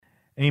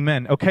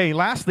Amen. Okay,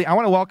 lastly, I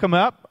want to welcome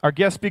up our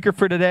guest speaker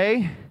for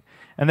today,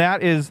 and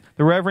that is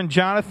the Reverend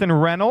Jonathan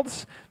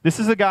Reynolds. This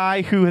is a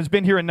guy who has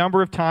been here a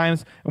number of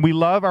times, and we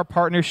love our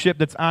partnership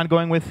that's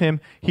ongoing with him.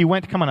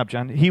 Come on up,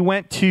 John. He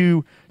went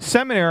to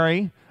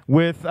seminary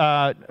with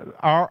our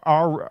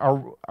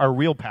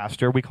real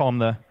pastor. We call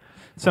him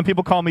some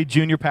people call me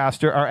junior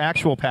pastor, our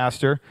actual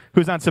pastor,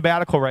 who's on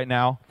sabbatical right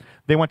now.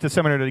 They went to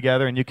seminary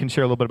together, and you can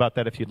share a little bit about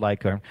that if you'd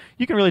like. Or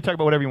you can really talk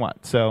about whatever you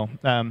want. So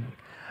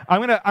I'm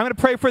gonna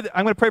pray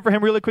for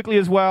him really quickly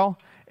as well,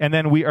 and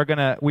then we are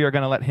gonna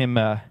let him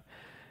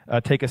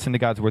take us into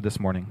God's word this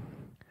morning.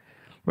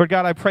 Lord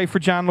God, I pray for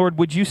John. Lord,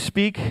 would you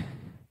speak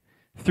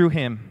through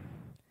him?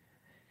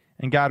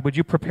 And God, would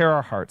you prepare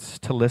our hearts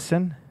to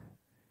listen,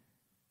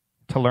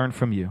 to learn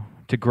from you,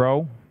 to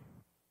grow,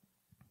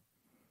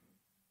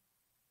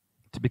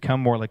 to become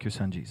more like your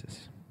son,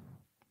 Jesus.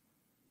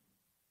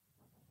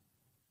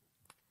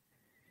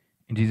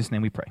 In Jesus'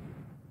 name we pray.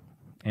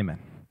 Amen.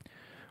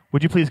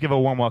 Would you please give a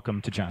warm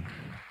welcome to John?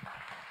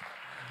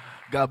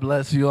 God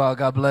bless you all.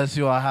 God bless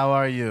you all. How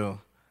are you?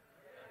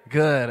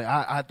 Good.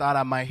 I thought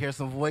I might hear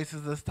some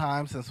voices this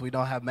time since we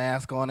don't have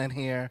masks on in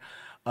here.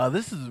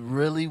 This is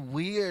really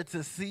weird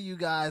to see you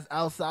guys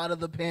outside of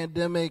the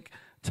pandemic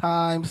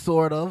time,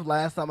 sort of.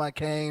 Last time I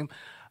came,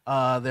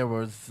 there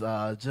was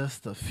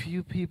just a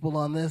few people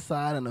on this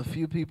side and a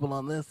few people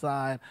on this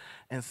side.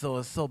 And so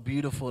it's so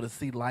beautiful to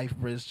see Life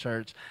Bridge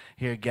Church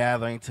here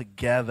gathering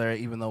together,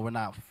 even though we're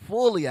not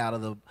fully out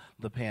of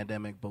the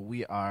pandemic, but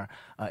we are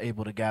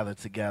able to gather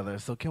together.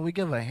 So can we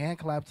give a hand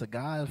clap to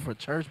God for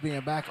church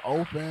being back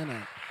open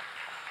and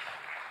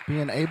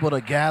being able to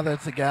gather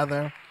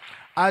together?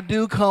 I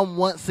do come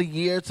once a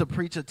year to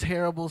preach a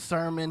terrible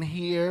sermon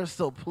here,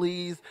 so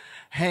please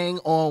hang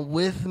on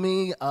with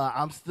me.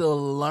 I'm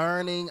still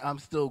learning. I'm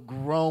still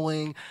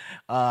growing.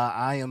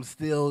 I am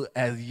still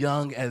as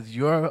young as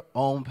your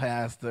own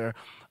pastor,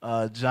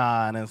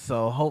 John, and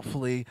so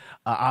hopefully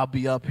I'll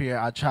be up here.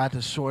 I tried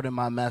to shorten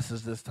my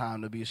message this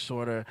time to be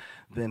shorter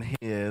than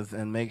his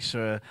and make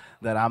sure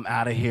that I'm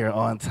out of here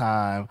on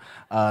time.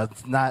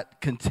 It's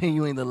not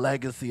continuing the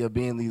legacy of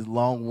being these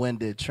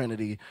long-winded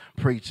Trinity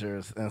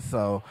preachers, and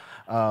so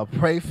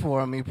pray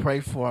for me, pray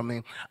for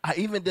me. I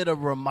even did a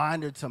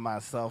reminder to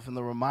myself, and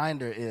the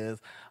reminder is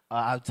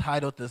I've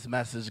titled this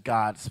message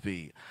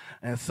Godspeed.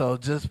 And so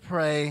just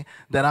pray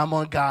that I'm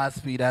on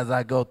Godspeed as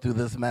I go through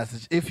this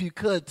message. If you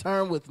could,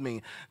 turn with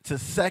me to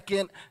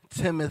 2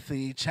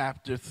 Timothy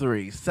chapter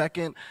 3.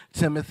 2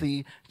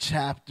 Timothy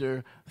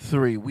chapter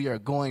 3. We are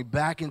going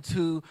back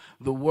into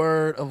the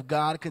Word of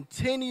God,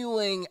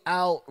 continuing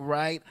out,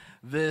 right,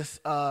 this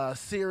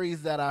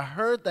series that I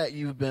heard that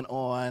you've been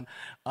on,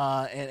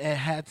 and it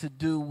had to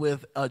do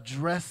with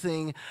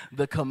addressing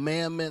the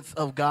commandments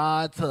of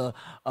God to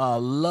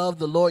love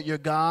the Lord your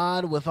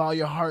God with all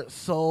your heart,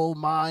 soul,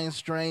 mind,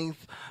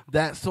 strength,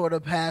 that sort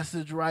of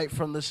passage, right,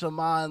 from the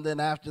Shema, and then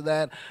after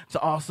that, to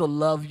also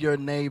love your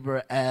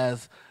neighbor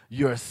as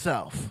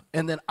yourself.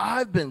 And then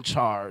I've been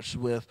charged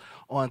with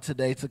on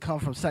today to come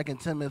from 2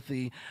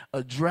 Timothy,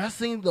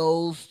 addressing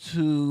those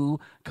two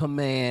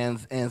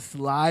commands and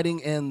sliding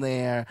in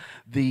there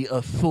the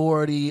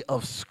authority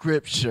of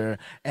Scripture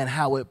and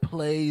how it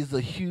plays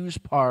a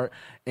huge part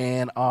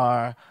in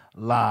our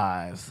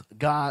lives.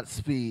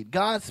 Godspeed.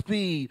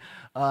 Godspeed,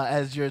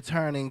 as you're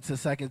turning to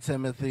 2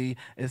 Timothy,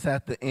 it's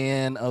at the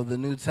end of the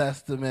New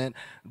Testament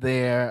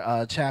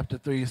there, chapter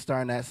 3,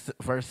 starting at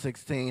verse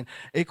 16.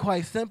 It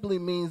quite simply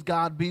means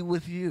God be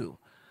with you.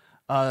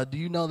 Do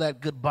you know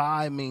that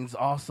goodbye means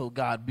also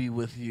God be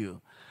with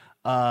you?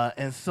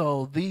 And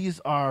so these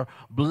are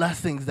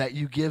blessings that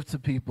you give to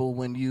people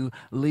when you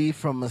leave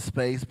from a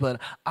space. But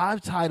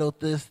I've titled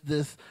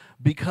this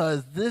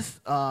because this,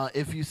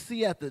 if you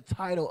see at the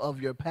title of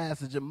your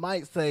passage, it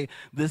might say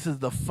this is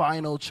the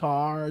final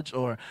charge,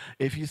 or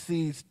if you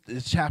see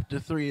chapter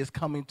 3 is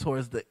coming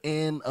towards the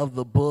end of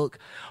the book.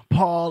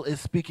 Paul is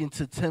speaking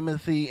to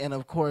Timothy, and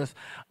of course,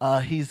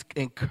 he's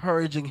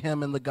encouraging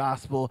him in the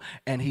gospel,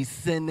 and he's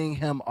sending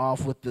him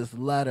off with this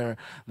letter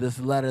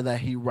that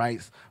he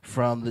writes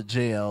from the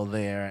jail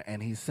there,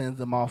 and he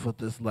sends him off with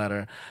this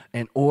letter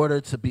in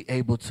order to be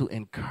able to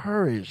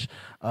encourage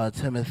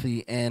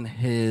Timothy in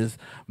his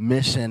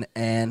mission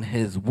and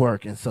his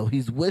work. And so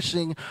he's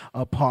wishing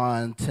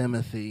upon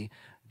Timothy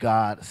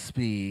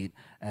Godspeed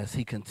as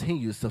he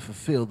continues to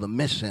fulfill the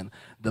mission,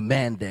 the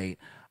mandate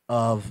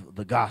of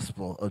the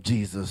gospel of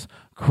Jesus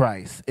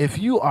Christ. If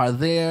you are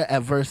there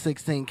at verse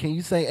 16, can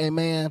you say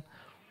amen?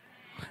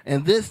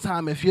 And this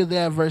time, if you're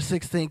there at verse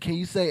 16, can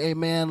you say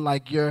amen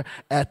like you're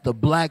at the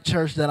black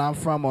church that I'm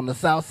from on the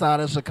south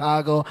side of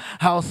Chicago,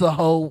 House of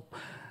Hope?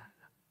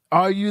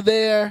 Are you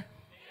there?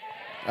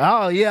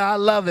 Oh, yeah, I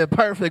love it.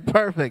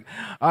 Perfect.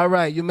 All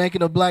right, you're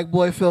making a black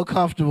boy feel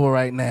comfortable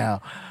right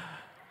now.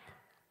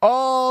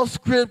 All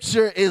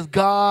Scripture is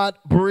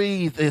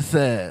God-breathed, it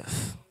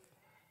says,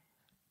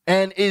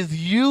 and is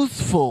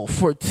useful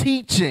for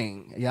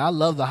teaching. Yeah, I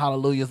love the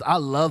hallelujahs. I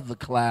love the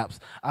claps.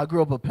 I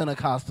grew up a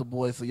Pentecostal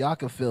boy, so y'all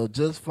can feel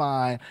just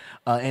fine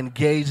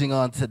engaging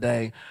on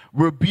today.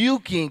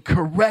 Rebuking,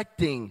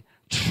 correcting,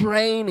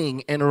 training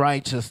in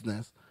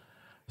righteousness,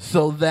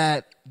 so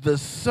that the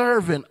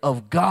servant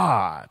of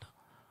God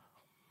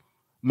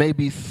may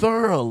be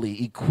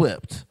thoroughly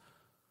equipped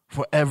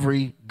for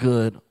every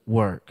good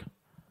work.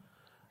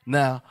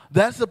 Now,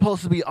 that's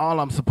supposed to be all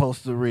I'm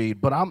supposed to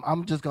read, but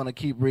I'm just going to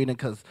keep reading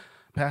because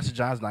Pastor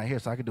John's not here,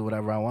 so I can do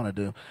whatever I want to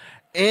do.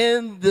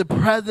 In the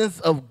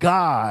presence of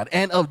God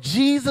and of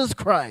Jesus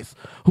Christ,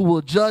 who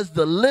will judge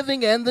the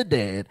living and the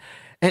dead,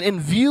 and in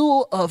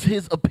view of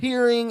his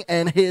appearing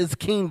and his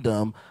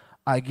kingdom,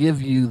 I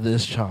give you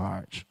this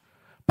charge.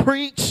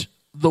 Preach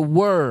the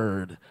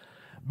word.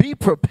 Be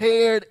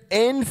prepared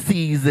in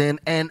season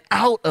and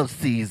out of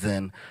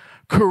season.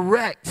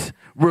 Correct,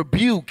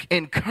 rebuke,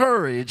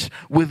 encourage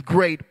with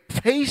great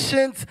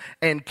patience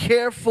and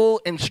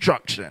careful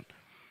instruction.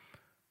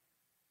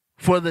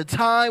 For the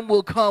time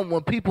will come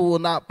when people will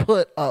not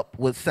put up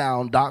with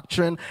sound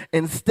doctrine.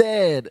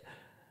 Instead,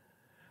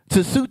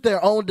 to suit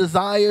their own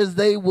desires,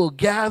 they will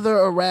gather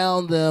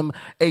around them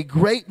a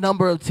great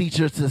number of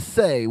teachers to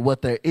say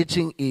what their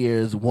itching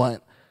ears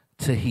want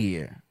to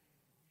hear.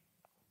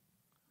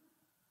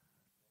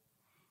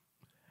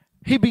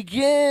 He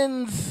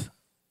begins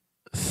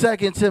 2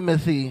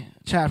 Timothy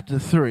chapter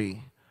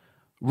 3,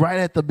 right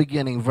at the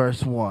beginning,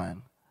 verse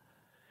 1.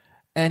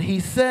 And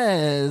he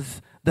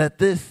says that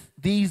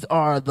these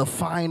are the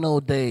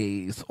final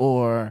days,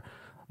 or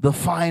the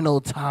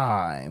final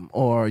time,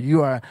 or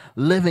you are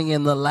living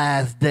in the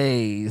last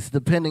days,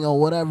 depending on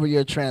whatever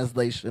your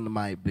translation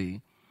might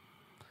be.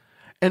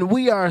 And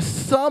we are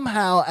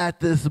somehow at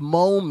this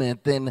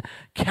moment then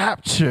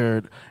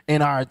captured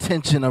in our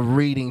attention of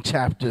reading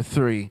chapter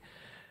 3.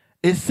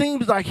 It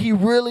seems like he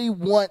really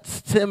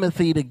wants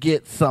Timothy to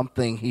get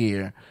something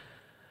here.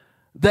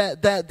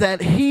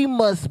 That he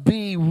must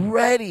be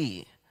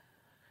ready,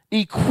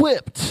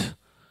 equipped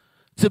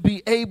to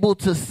be able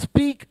to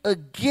speak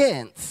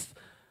against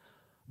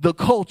the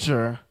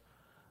culture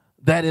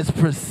that is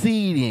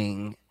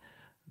proceeding,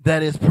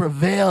 that is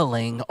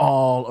prevailing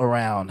all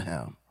around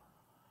him.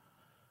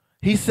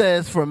 He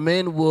says, for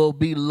men will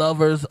be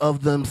lovers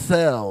of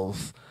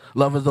themselves,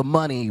 lovers of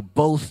money,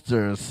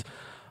 boasters,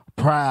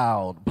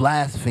 proud,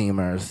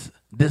 blasphemers,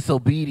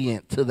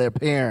 disobedient to their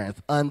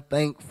parents,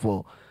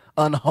 unthankful,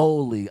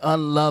 unholy,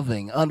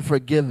 unloving,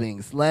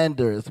 unforgiving,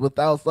 slanderous,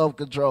 without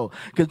self-control,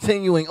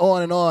 continuing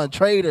on and on,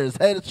 traitors,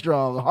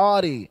 headstrong,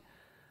 haughty.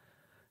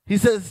 He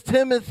says,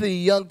 Timothy,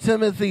 young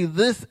Timothy,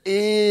 this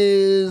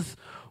is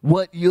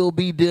what you'll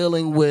be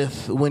dealing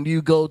with when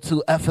you go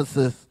to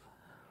Ephesus,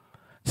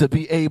 to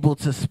be able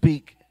to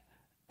speak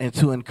and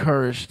to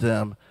encourage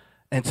them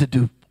and to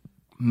do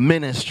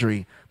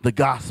ministry, the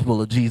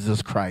gospel of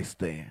Jesus Christ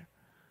there.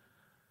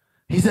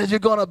 He says you're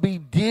going to be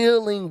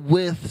dealing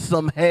with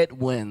some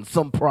headwinds,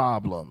 some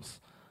problems.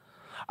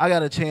 I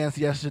got a chance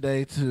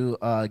yesterday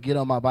to get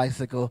on my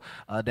bicycle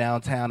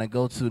downtown and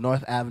go to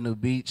North Avenue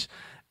Beach,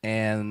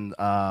 and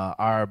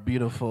our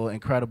beautiful,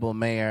 incredible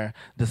mayor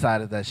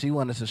decided that she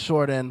wanted to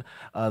shorten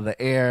the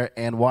air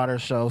and water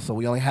show, so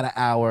we only had an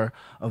hour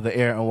of the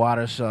air and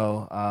water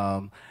show,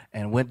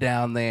 and went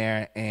down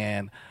there,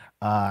 and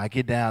I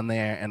get down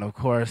there, and of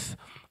course,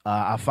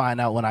 I find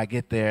out when I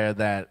get there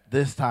that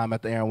this time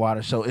at the Air and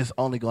Water Show, it's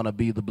only going to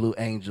be the Blue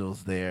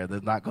Angels there.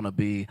 There's not going to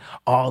be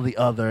all the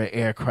other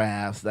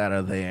aircrafts that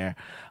are there.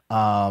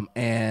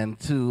 And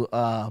to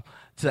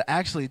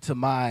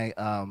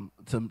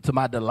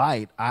my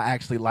delight, I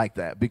actually like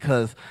that,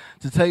 because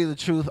to tell you the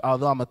truth,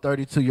 although I'm a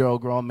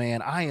 32-year-old grown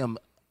man, I am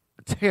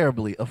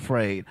terribly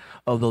afraid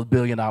of those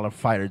billion-dollar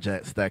fighter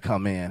jets that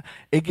come in.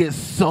 It gets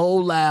so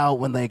loud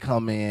when they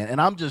come in, and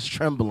I'm just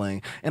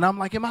trembling. And I'm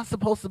like, am I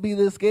supposed to be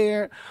this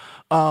scared?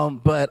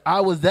 But I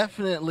was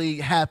definitely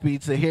happy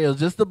to hear it was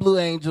just the Blue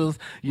Angels.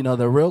 You know,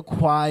 they're real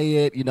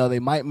quiet. You know, they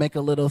might make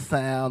a little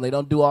sound. They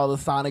don't do all the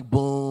sonic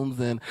booms,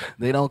 and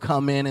they don't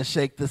come in and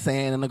shake the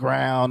sand in the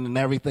ground and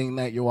everything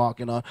that you're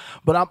walking on.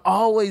 But I'm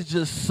always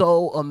just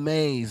so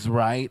amazed,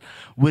 right,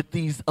 with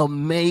these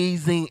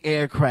amazing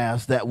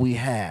aircrafts that we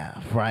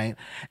have, right?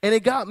 And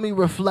it got me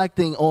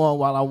reflecting on,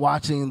 while I'm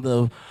watching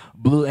the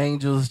Blue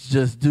Angels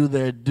just do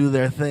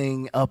their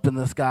thing up in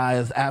the sky,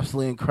 is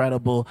absolutely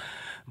incredible.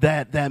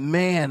 That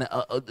man,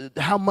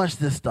 how much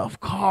this stuff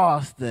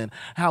costs, and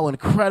how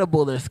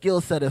incredible their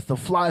skill set is to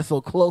fly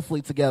so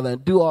closely together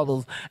and do all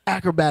those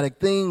acrobatic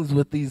things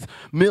with these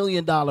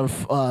million-dollar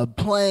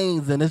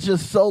planes, and it's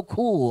just so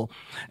cool.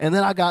 And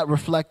then I got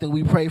reflecting,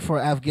 we prayed for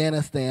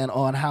Afghanistan,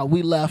 on how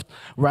we left,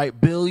 right,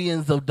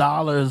 billions of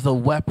dollars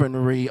of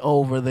weaponry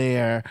over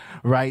there,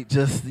 right,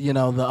 just, you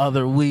know, the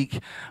other week,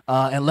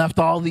 and left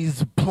all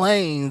these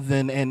planes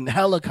and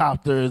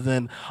helicopters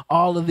and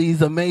all of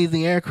these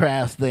amazing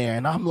aircrafts there.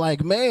 And I'm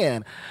like,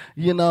 man,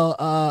 you know,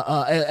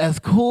 as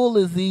cool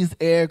as these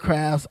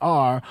aircrafts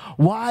are,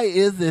 why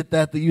is it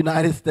that the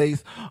United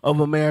States of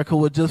America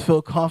would just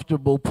feel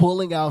comfortable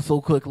pulling out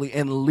so quickly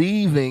and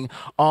leaving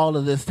all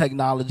of this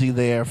technology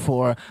there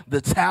for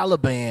the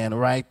Taliban,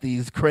 right,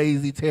 these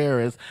crazy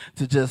terrorists,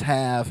 to just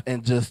have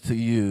and just to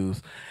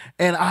use?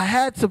 And I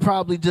had to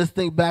probably just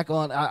think back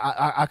on,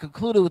 I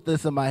concluded with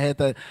this in my head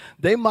that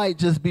they might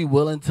just be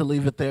willing to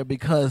leave it there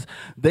because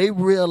they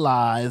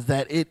realize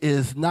that it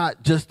is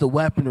not just the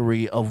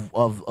weaponry of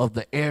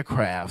the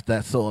aircraft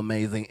that's so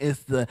amazing.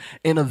 It's the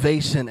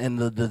innovation and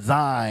the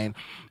design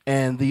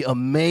and the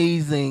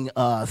amazing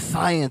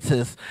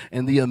scientists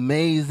and the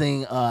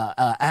amazing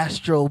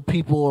astro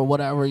people or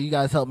whatever, you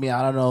guys help me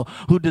out, I don't know,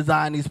 who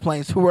designed these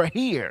planes, who are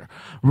here,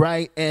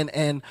 right?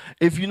 And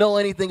if you know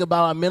anything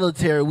about our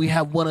military, we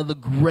have one of the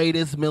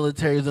greatest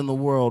militaries in the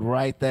world,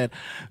 right? That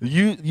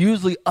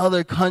usually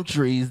other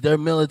countries, their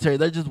military,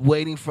 they're just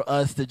waiting for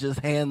us to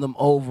just hand them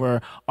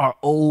over our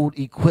old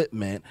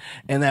equipment,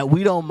 and that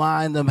we don't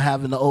mind them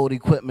having the old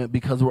equipment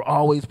because we're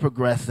always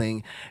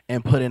progressing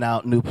and putting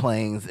out new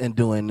planes and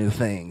doing new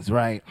things,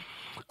 right?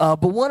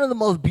 But one of the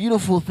most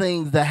beautiful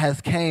things that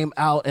has came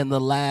out in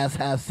the last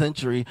half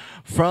century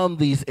from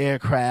these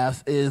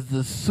aircrafts is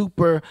the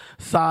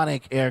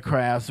supersonic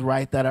aircrafts,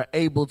 right, that are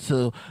able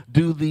to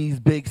do these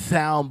big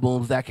sound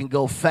booms that can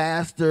go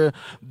faster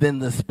than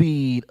the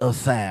speed of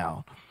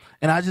sound.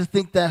 And I just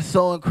think that's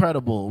so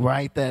incredible,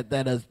 right?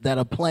 That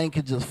a plane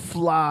can just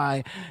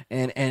fly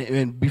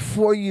and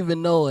before you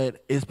even know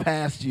it, it's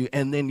past you,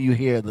 and then you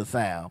hear the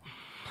sound.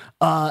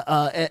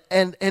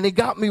 And it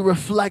got me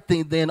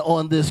reflecting then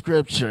on this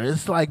scripture.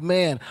 It's like,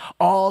 man,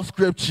 all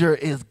scripture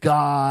is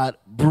God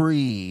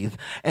breathed.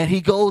 And he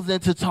goes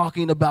into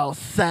talking about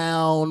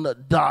sound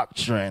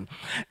doctrine.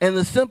 And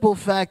the simple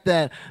fact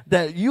that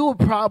you would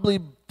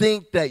probably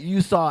think that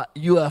you saw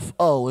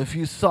UFO if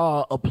you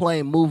saw a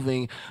plane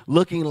moving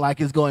looking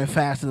like it's going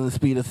faster than the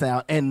speed of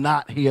sound and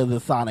not hear the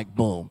sonic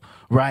boom,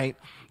 right?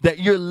 That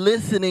you're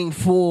listening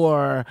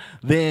for,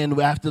 then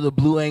after the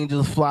Blue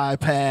Angels fly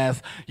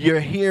past, you're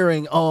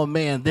hearing, oh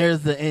man,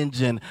 there's the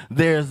engine,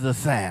 there's the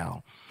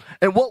sound.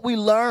 And what we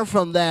learn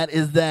from that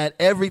is that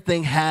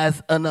everything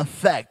has an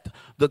effect.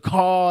 The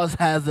cause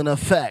has an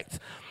effect.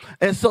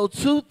 And so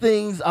two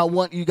things I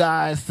want you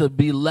guys to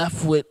be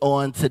left with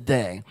on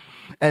today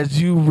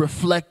as you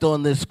reflect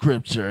on this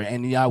scripture,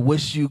 and I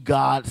wish you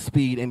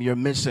Godspeed in your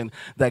mission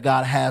that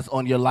God has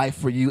on your life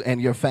for you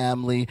and your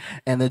family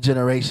and the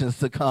generations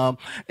to come,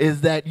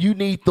 is that you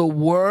need the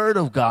word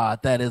of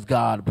God that is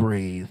God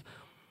breathed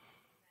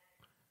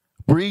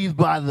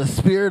by the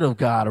Spirit of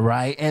God,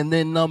 right? And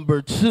then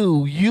number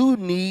two, you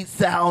need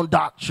sound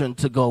doctrine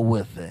to go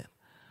with it.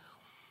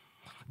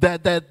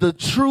 That the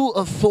true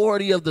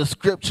authority of the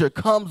scripture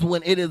comes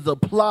when it is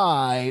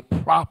applied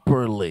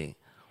properly.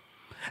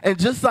 And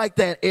just like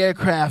that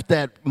aircraft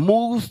that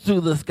moves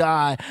through the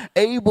sky,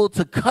 able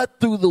to cut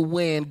through the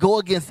wind, go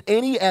against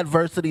any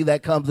adversity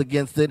that comes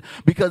against it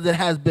because it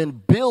has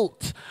been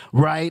built,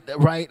 right?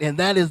 And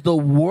that is the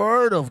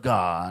word of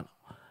God.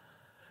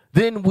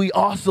 Then we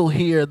also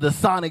hear the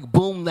sonic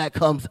boom that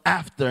comes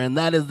after, and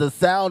that is the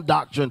sound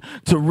doctrine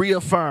to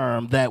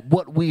reaffirm that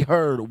what we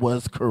heard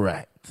was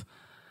correct.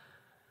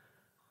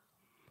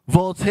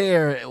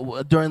 Voltaire,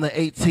 during the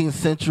 18th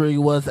century,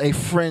 was a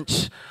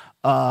French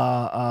he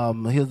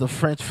was a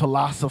French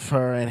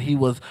philosopher, and he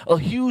was a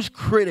huge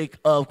critic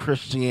of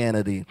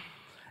Christianity.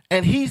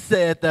 And he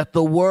said that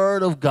the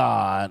word of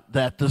God,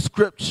 that the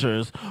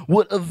scriptures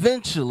would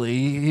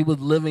eventually, he was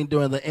living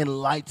during the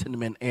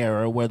Enlightenment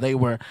era where they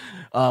were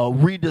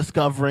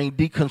rediscovering,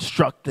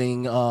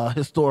 deconstructing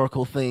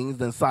historical things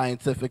and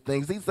scientific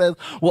things. He says,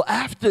 well,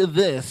 after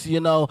this,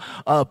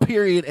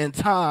 period in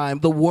time,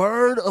 the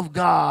word of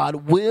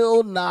God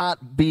will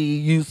not be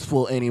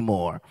useful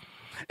anymore.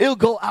 It'll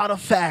go out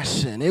of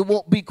fashion. It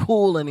won't be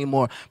cool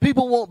anymore.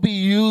 People won't be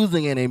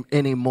using it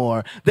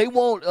anymore. They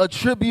won't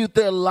attribute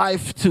their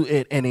life to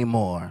it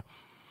anymore.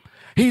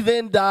 He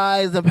then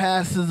dies and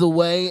passes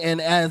away, and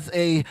as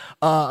an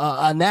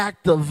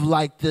act of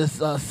like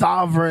this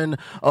sovereign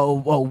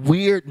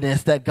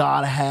weirdness that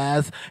God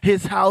has,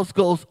 his house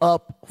goes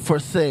up for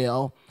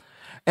sale.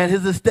 And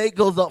his estate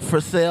goes up for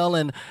sale,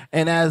 and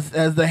as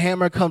the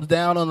hammer comes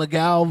down on the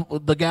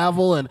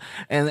gavel, and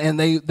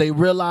they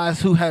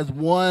realize who has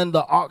won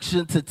the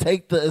auction to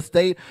take the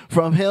estate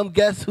from him.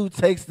 Guess who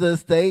takes the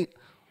estate?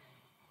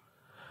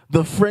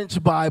 The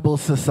French Bible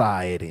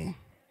Society.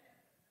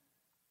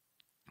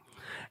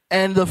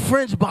 And the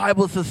French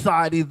Bible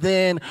Society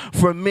then,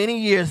 for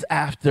many years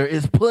after,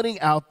 is putting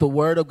out the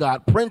Word of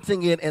God,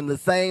 printing it in the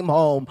same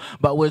home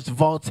by which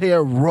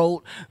Voltaire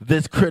wrote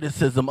this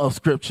criticism of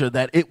Scripture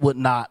that it would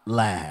not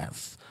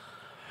last.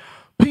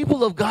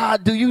 People of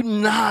God, do you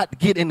not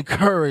get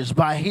encouraged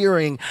by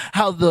hearing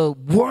how the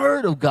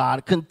Word of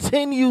God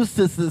continues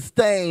to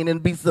sustain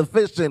and be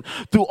sufficient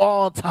through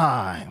all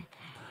time?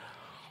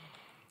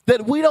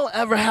 That we don't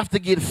ever have to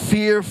get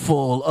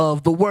fearful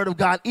of the word of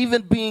God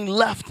even being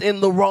left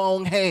in the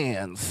wrong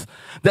hands.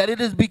 That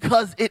it is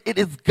because it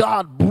is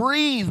God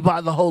breathed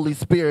by the Holy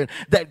Spirit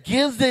that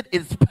gives it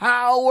its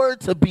power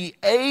to be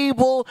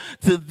able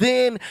to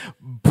then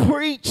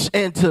preach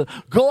and to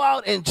go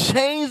out and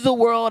change the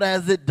world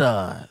as it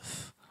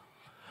does.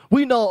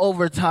 We know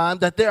over time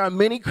that there are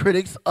many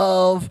critics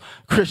of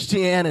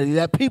Christianity,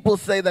 that people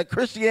say that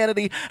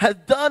Christianity has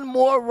done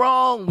more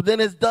wrong than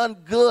it's done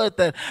good.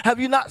 That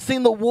have you not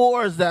seen the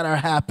wars that are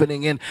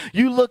happening? And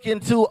you look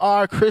into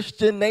our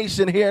Christian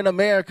nation here in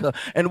America,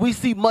 and we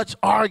see much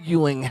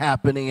arguing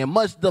happening and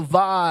much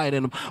divide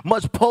and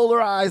much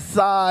polarized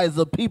sides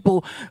of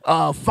people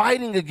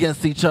fighting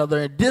against each other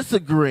and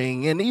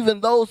disagreeing, and even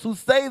those who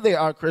say they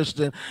are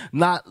Christian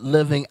not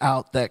living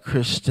out that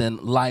Christian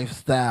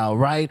lifestyle,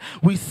 right?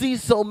 We see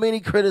so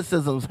many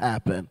criticisms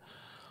happen.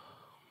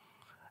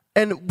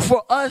 And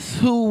for us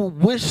who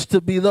wish to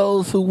be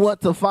those who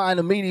want to find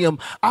a medium,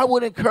 I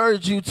would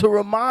encourage you to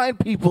remind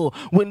people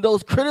when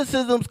those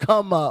criticisms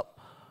come up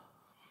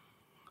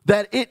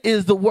that it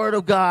is the word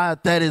of God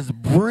that is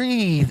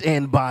breathed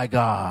in by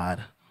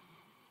God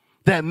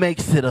that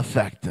makes it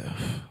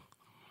effective.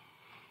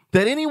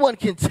 That anyone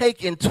can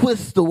take and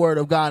twist the word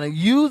of God and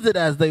use it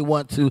as they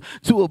want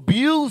to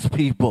abuse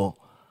people.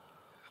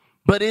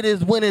 But it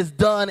is when it's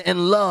done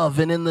in love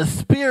and in the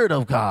Spirit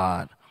of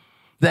God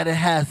that it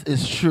has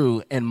its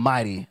true and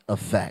mighty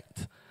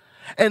effect.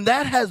 And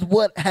that has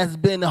what has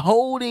been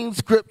holding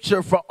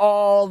Scripture for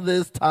all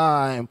this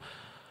time.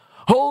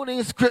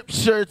 Holding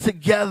Scripture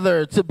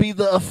together to be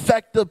the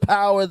effective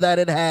power that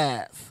it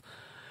has.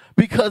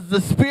 Because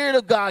the Spirit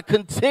of God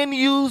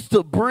continues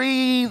to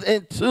breathe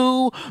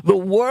into the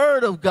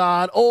Word of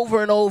God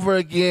over and over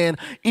again,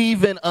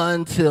 even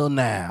until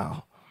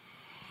now.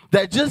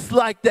 That just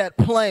like that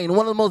plane, one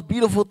of the most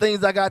beautiful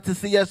things I got to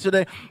see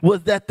yesterday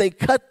was that they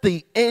cut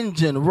the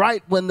engine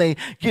right when they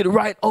get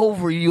right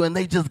over you and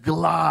they just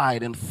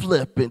glide and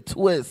flip and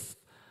twist.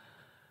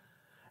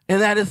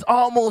 And that is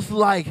almost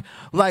like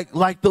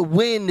the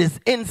wind is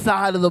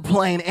inside of the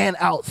plane and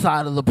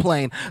outside of the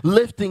plane,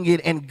 lifting it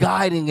and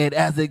guiding it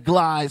as it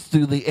glides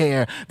through the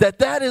air.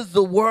 That is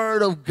the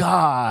word of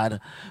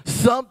God,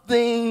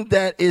 something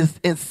that is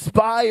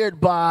inspired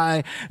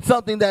by,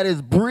 something that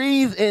is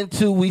breathed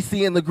into, we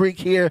see in the Greek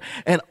here,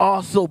 and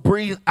also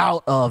breathed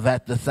out of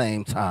at the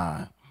same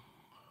time.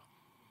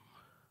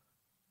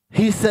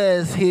 He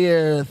says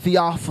here,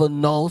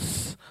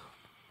 Theophanos,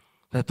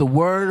 that the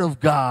word of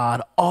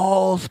God,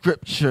 all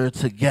Scripture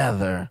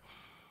together,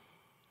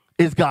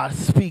 is God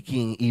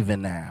speaking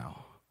even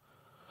now.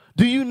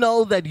 Do you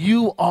know that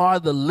you are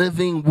the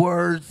living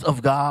words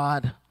of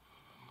God?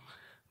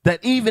 That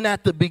even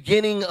at the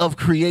beginning of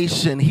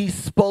creation, He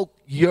spoke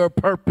your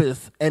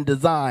purpose and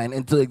design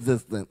into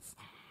existence.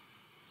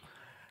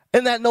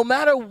 And that no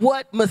matter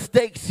what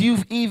mistakes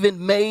you've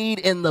even made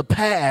in the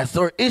past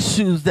or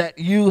issues that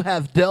you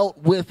have dealt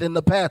with in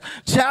the past,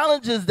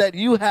 challenges that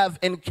you have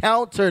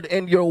encountered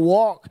in your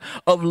walk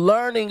of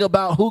learning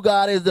about who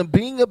God is and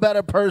being a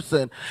better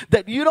person,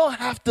 that you don't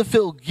have to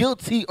feel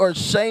guilty or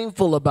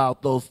shameful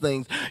about those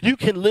things. You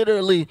can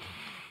literally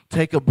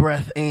take a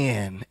breath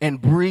in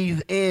and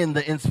breathe in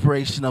the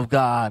inspiration of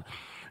God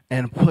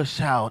and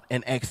push out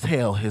and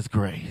exhale His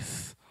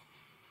grace.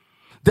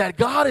 That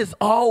God is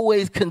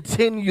always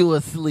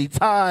continuously,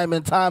 time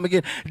and time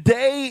again,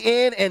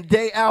 day in and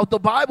day out. The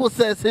Bible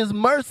says His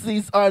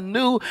mercies are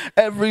new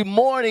every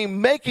morning,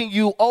 making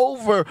you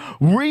over,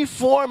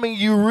 reforming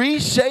you,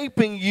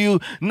 reshaping you,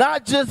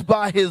 not just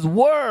by His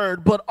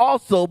word, but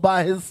also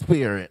by His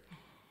Spirit.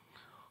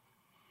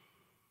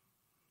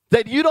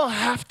 That you don't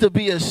have to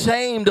be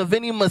ashamed of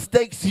any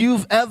mistakes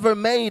you've ever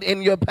made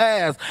in your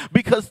past,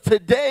 because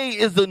today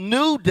is a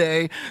new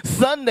day,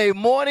 Sunday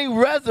morning,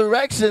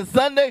 Resurrection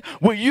Sunday,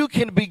 where you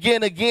can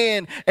begin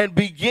again and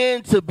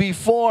begin to be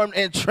formed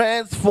and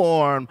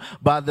transformed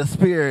by the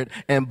Spirit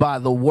and by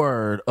the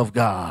Word of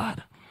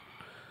God.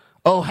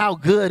 Oh, how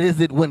good is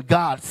it when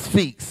God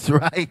speaks,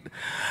 right?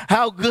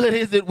 How good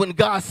is it when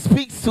God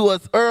speaks to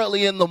us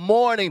early in the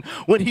morning,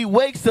 when He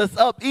wakes us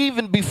up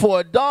even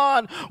before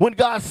dawn, when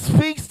God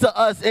speaks to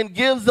us and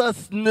gives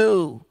us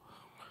new.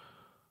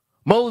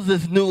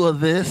 Moses knew of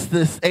this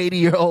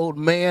 80-year-old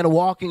man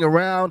walking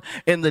around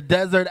in the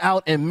desert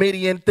out in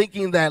Midian,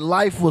 thinking that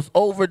life was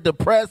over,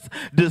 depressed,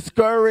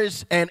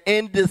 discouraged, and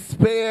in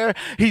despair.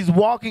 He's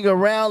walking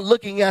around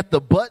looking at the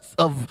butts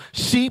of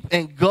sheep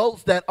and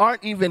goats that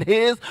aren't even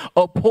his.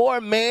 A poor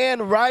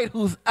man, right,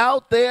 who's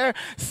out there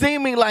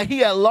seeming like he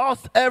had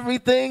lost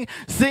everything,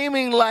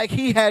 seeming like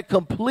he had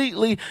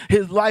completely,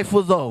 his life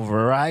was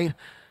over, right?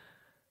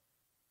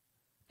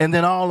 And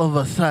then all of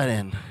a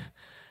sudden,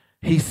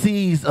 he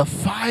sees a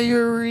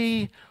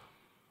fiery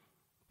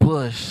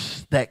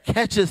bush that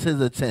catches his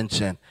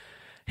attention.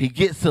 He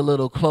gets a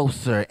little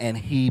closer and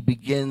he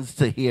begins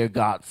to hear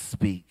God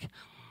speak.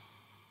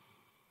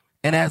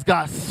 And as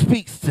God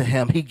speaks to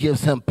him, He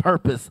gives him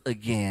purpose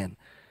again.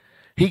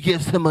 He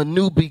gives him a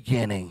new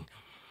beginning.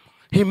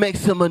 He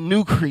makes him a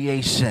new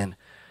creation.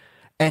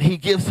 And He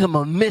gives him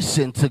a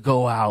mission to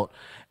go out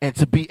and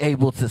to be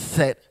able to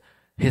set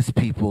His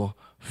people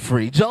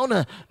free.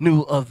 Jonah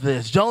knew of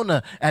this.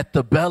 Jonah at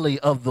the belly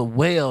of the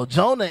whale.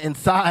 Jonah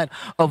inside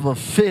of a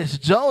fish.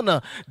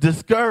 Jonah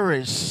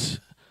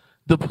discouraged,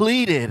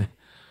 depleted,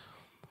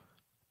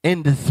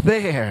 in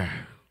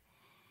despair.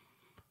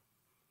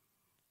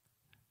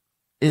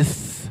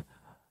 It's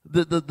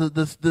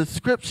the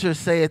scriptures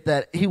say it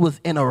that he was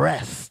in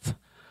arrest.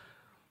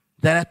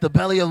 That at the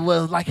belly of the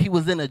whale, like he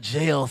was in a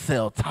jail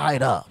cell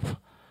tied up.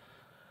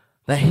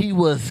 That he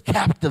was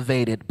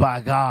captivated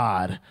by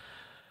God.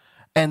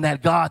 And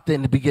that God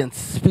then began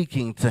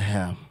speaking to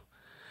him.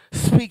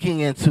 Speaking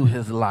into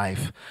his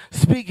life.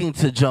 Speaking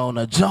to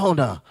Jonah.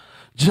 Jonah,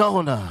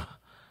 Jonah.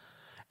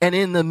 And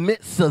in the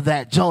midst of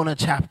that, Jonah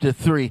chapter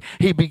 3,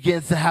 he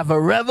begins to have a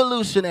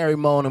revolutionary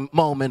moment,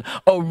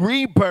 a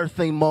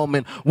rebirthing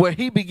moment where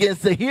he begins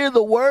to hear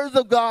the words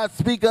of God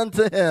speak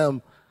unto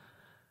him.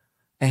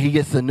 And he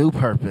gets a new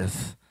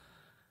purpose.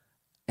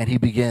 And he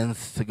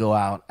begins to go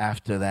out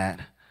after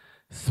that,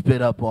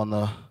 spit up on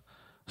the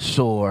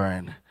shore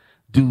and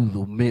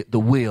do the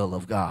will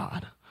of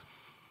God.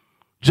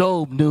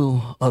 Job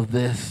knew of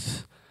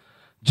this.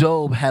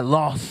 Job had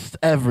lost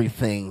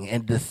everything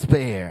in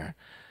despair.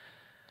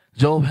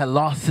 Job had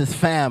lost his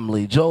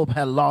family. Job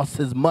had lost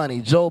his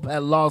money. Job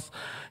had lost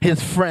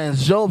his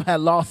friends. Job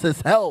had lost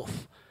his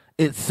health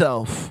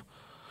itself.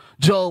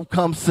 Job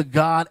comes to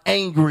God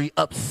angry,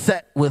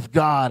 upset with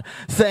God,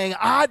 saying,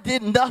 I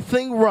did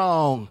nothing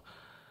wrong.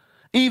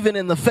 Even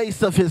in the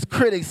face of his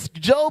critics,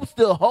 Job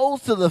still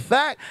holds to the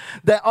fact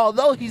that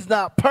although he's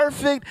not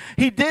perfect,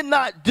 he did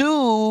not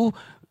do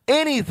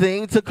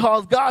anything to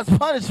cause God's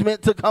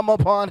punishment to come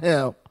upon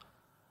him.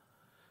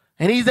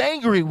 And he's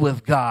angry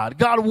with God.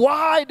 God,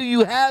 why do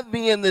you have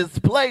me in this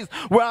place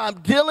where I'm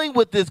dealing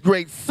with this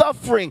great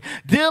suffering,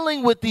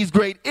 dealing with these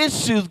great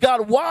issues?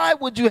 God, why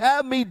would you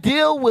have me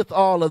deal with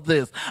all of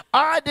this?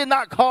 I did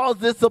not cause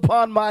this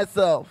upon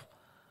myself.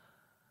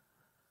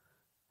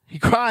 He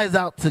cries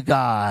out to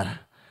God.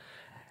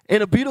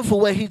 In a beautiful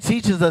way, he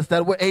teaches us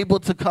that we're able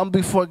to come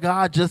before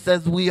God just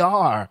as we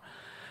are.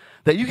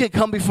 That you can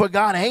come before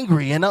God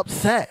angry and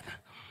upset.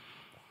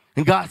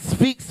 And God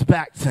speaks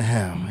back to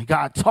him. And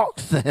God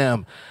talks to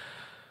him.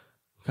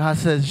 God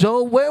says,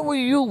 Job, where were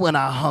you when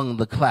I hung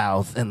the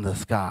clouds in the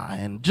sky?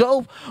 And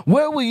Job,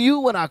 where were you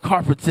when I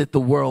carpeted the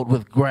world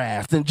with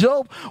grass? And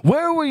Job,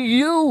 where were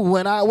you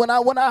when I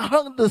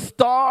hung the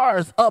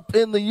stars up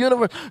in the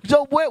universe?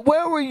 Job,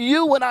 where were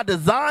you when I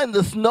designed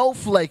the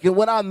snowflake and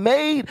when I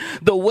made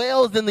the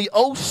whales in the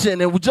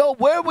ocean? And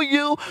Job, where were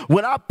you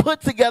when I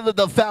put together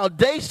the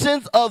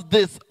foundations of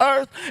this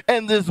earth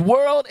and this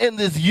world and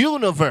this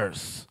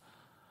universe?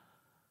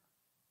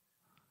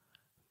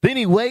 Then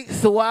he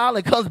waits a while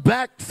and comes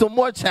back some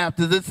more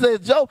chapters and says,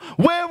 Job,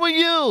 where were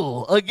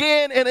you?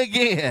 Again and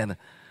again.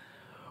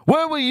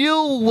 Where were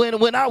you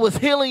when I was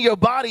healing your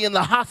body in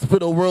the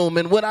hospital room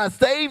and when I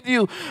saved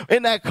you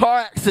in that car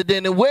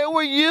accident? And where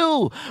were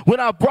you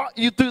when I brought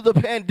you through the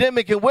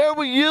pandemic? And where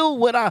were you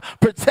when I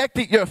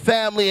protected your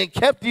family and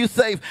kept you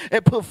safe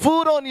and put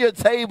food on your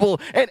table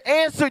and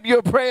answered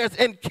your prayers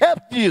and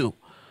kept you?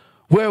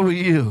 Where were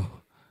you?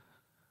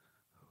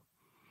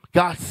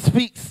 God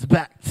speaks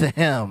back to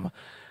him.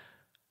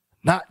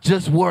 Not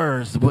just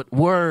words, but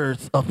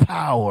words of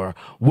power,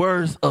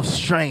 words of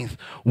strength,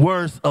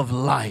 words of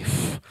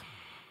life.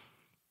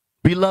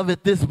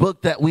 Beloved, this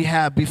book that we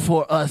have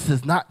before us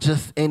is not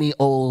just any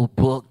old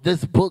book.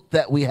 This book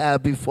that we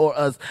have before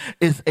us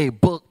is a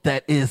book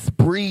that is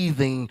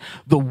breathing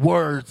the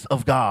words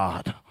of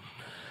God.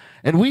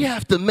 And we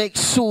have to make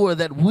sure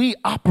that we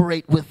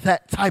operate with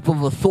that type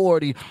of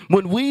authority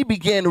when we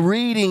begin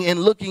reading and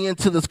looking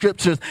into the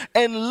scriptures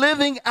and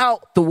living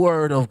out the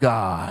word of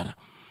God.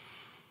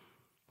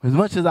 As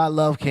much as I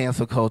love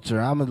cancel culture,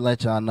 I'm going to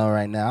let y'all know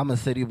right now, I'm a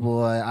city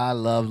boy. I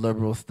love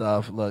liberal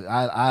stuff. Look,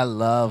 I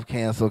love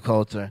cancel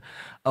culture.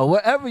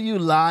 Wherever you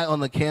lie on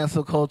the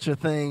cancel culture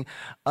thing,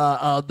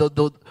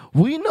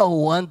 we know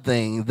one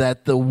thing,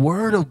 that the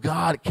word of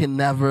God can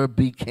never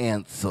be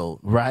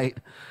canceled, right?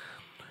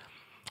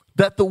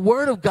 That the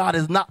word of God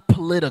is not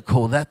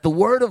political, that the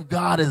word of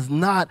God is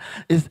not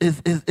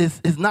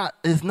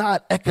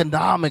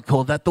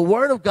economical, that the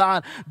word of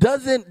God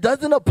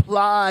doesn't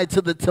apply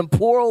to the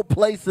temporal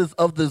places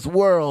of this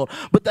world,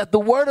 but that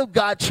the word of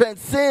God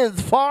transcends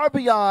far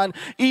beyond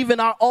even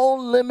our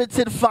own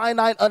limited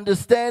finite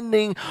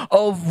understanding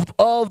of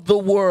the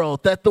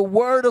world, that the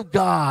word of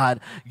God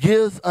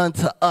gives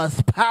unto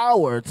us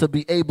power to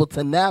be able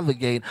to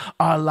navigate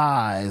our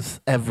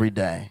lives every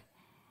day.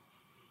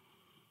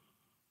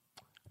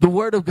 The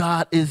word of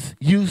God is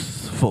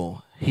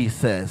useful, he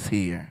says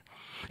here.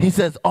 He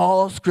says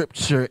all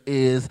scripture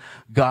is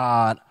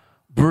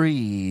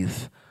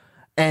God-breathed,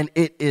 and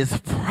it is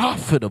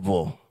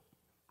profitable.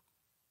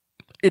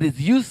 It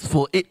is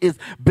useful. It is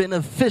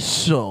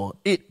beneficial.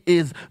 It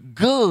is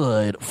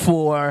good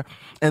for,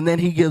 and then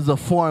he gives a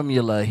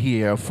formula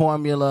here, a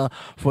formula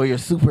for your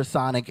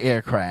supersonic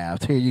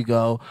aircraft. Here you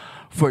go.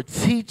 For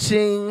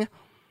teaching,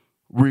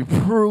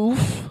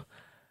 reproof,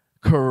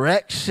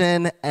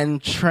 correction,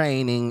 and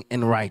training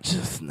in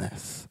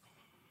righteousness.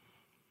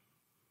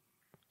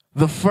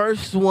 The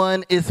first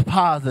one is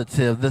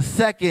positive. The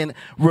second,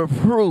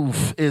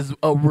 reproof, is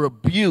a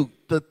rebuke.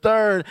 The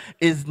third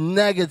is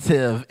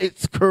negative.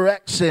 It's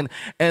correction.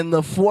 And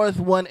the fourth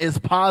one is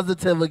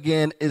positive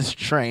again, is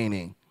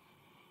training.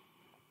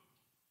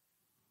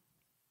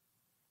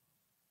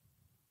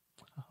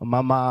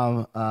 My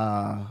mom,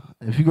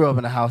 if you grew up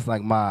in a house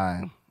like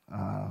mine,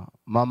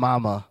 my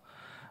mama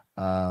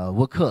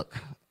would cook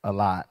a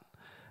lot.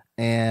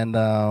 And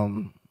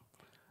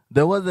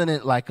there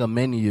wasn't like a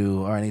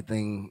menu or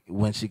anything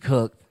when she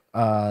cooked.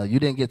 You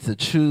didn't get to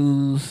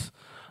choose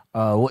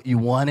what you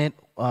wanted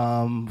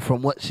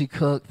from what she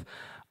cooked.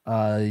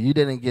 You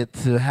didn't get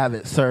to have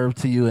it served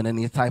to you in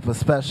any type of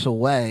special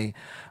way.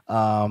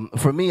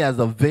 For me, as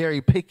a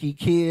very picky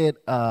kid,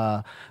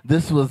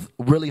 this was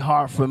really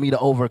hard for me to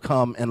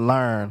overcome and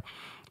learn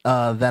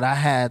that I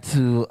had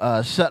to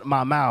shut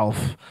my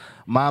mouth,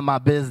 mind my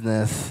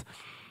business,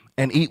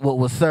 and eat what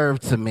was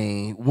served to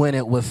me when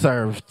it was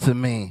served to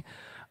me.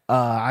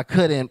 I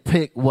couldn't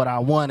pick what I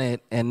wanted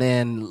and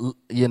then,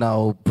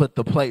 put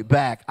the plate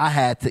back. I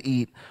had to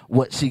eat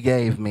what she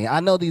gave me.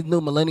 I know these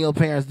new millennial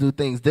parents do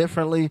things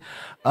differently.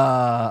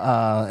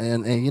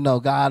 And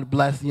God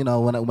bless,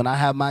 when I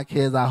have my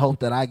kids, I hope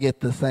that I get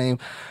the same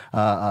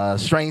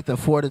strength and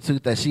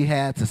fortitude that she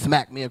had to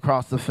smack me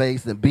across the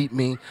face and beat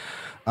me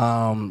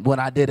when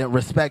I didn't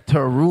respect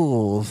her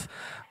rules.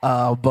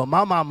 But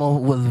my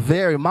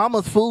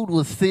mama's food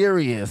was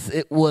serious.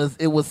 It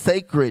was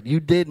sacred. You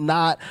did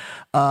not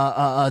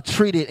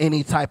treat it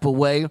any type of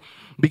way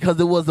because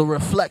it was a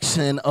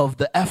reflection of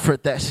the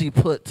effort that she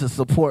put to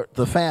support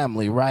the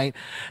family, right?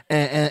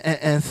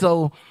 And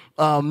so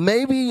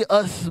maybe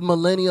us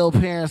millennial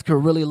parents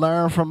could really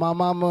learn from my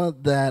mama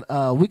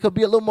that we could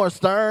be a little more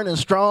stern and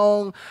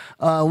strong.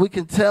 We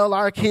can tell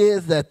our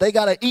kids that they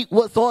got to eat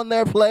what's on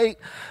their plate.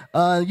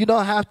 You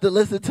don't have to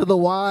listen to the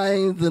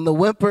whines and the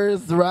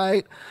whimpers,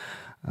 right?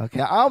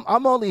 Okay,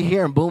 I'm only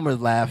hearing boomers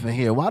laughing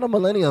here. Why the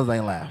millennials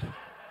ain't laughing?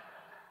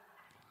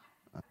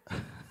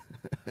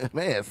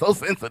 Man, so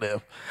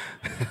sensitive.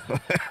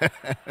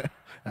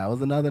 That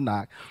was another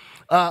knock.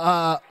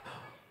 But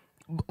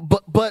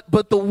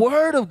the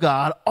word of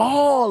God,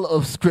 all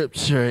of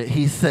Scripture,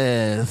 he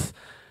says,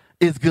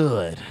 is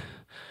good.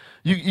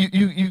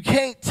 You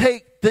can't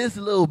take this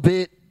little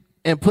bit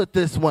and put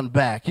this one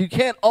back. You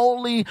can't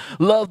only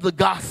love the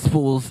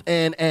Gospels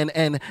and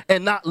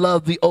not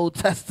love the Old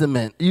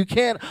Testament. You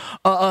can't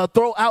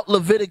throw out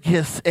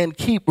Leviticus and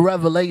keep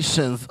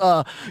Revelations.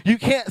 You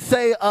can't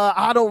say,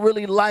 I don't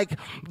really like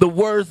the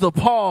words of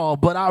Paul,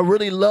 but I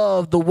really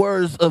love the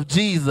words of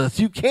Jesus.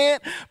 You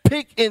can't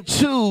pick and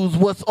choose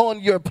what's on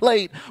your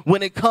plate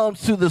when it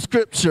comes to the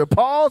Scripture.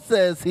 Paul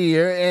says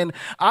here, and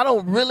I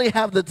don't really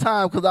have the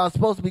time because I was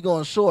supposed to be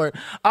going short.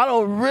 I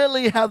don't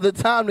really have the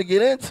time to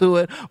get into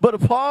it, but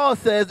Paul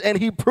says, and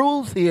he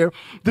proves here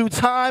through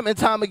time and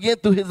time again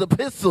through his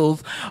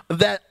epistles,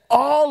 that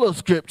all of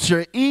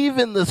Scripture,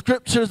 even the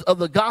Scriptures of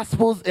the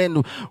Gospels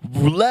and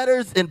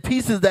letters and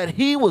pieces that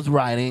he was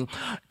writing,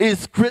 is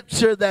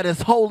Scripture that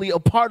is wholly a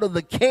part of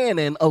the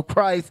canon of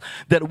Christ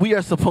that we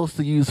are supposed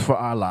to use for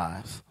our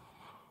lives.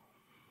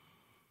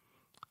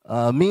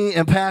 Me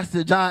and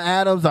Pastor John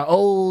Adams are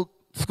old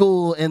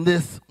school in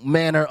this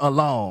manner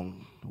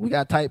alone. We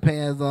got tight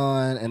pants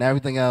on and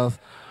everything else.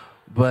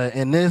 But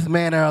in this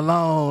manner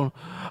alone,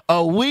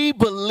 we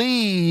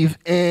believe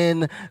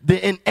in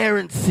the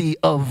inerrancy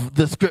of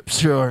the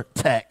Scripture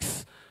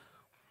text.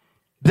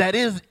 That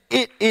is,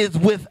 it is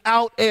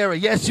without error.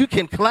 Yes, you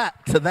can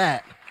clap to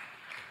that.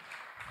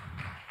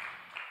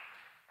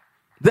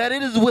 That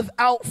it is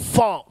without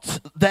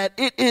fault, that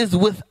it is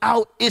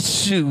without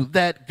issue,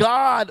 that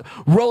God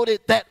wrote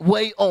it that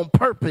way on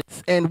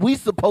purpose, and we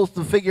supposed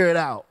to figure it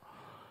out.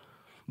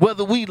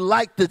 Whether we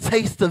like the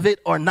taste of it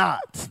or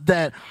not,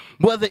 that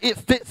whether it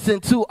fits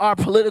into our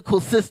political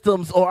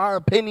systems or our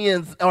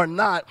opinions or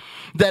not,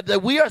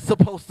 that we are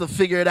supposed to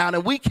figure it out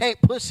and we can't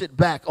push it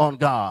back on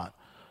God.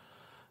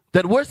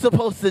 That we're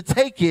supposed to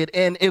take it,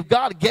 and if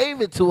God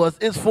gave it to us,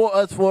 it's for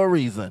us for a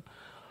reason.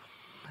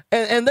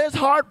 And there's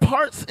hard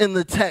parts in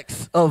the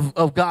text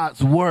of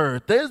God's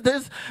word. There's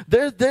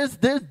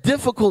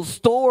difficult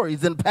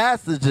stories and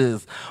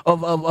passages of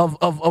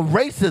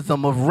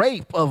racism, of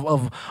rape,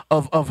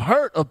 of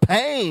hurt, of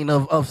pain,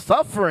 of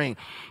suffering.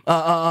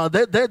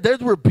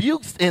 There's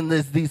rebukes in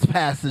these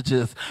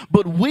passages.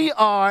 But we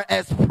are,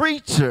 as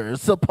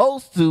preachers,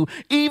 supposed to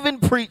even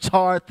preach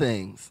hard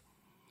things.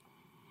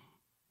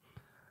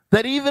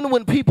 That even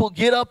when people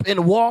get up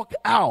and walk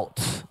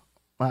out,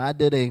 I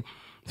did a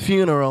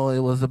funeral. It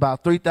was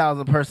about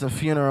 3,000 person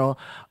funeral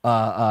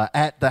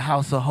at the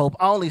House of Hope.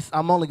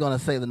 I'm only going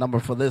to say the number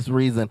for this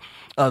reason.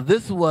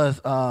 This was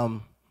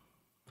a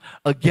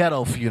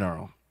ghetto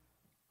funeral.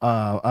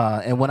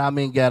 And when I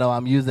mean ghetto,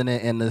 I'm using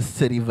it in the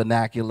city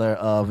vernacular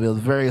of it was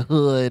very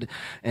hood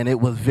and it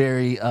was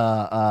very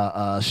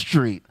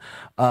street.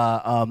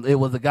 It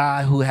was a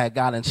guy who had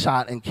gotten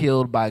shot and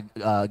killed by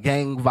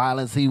gang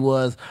violence. He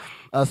was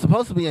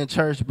supposed to be in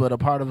church, but a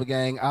part of a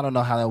gang. I don't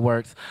know how that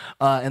works.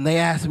 And they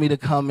asked me to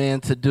come in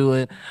to do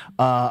it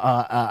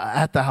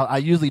at the house. I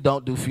usually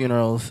don't do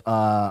funerals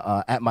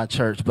at my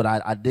church, but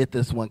I did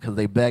this one because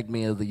they begged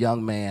me as a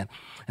young man,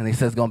 and they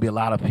said it's going to be a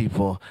lot of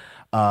people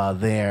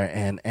there.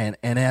 And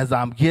as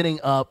I'm getting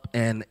up,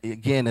 and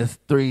again, it's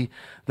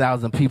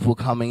 3,000 people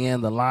coming in.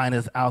 The line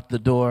is out the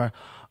door.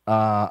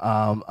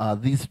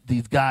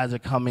 These guys are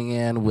coming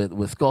in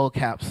with skull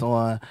caps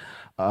on.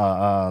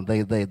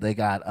 They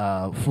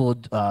got full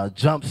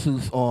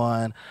jumpsuits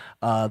on.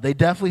 They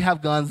definitely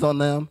have guns on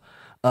them.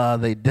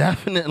 They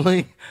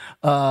definitely.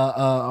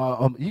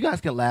 You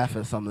guys can laugh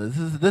at some of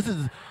this. This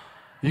is.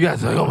 You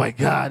guys are like, oh my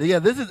God. Yeah,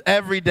 this is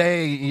every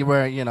day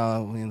where, in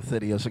the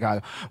city of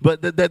Chicago.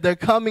 But they're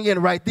coming in,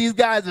 right? These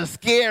guys are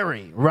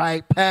scary,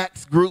 right?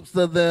 Packs, groups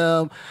of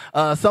them.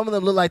 Some of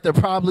them look like they're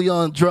probably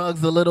on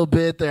drugs a little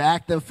bit. They're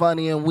acting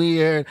funny and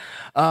weird.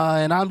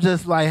 And I'm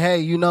just like,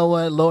 hey, you know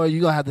what, Lord,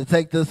 you're going to have to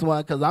take this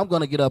one because I'm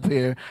going to get up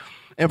here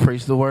and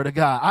preach the word of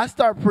God. I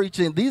start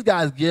preaching. These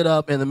guys get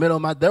up in the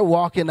middle of they're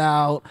walking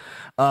out.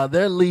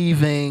 They're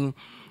leaving.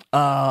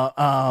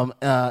 And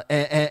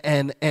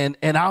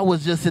I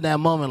was just in that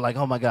moment like,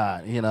 oh my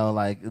God,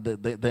 like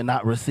they're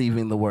not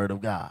receiving the word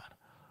of God.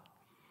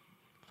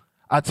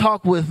 I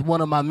talked with one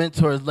of my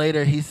mentors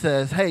later. He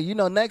says, hey,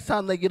 next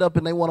time they get up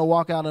and they want to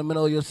walk out in the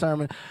middle of your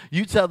sermon,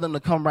 you tell them to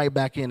come right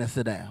back in and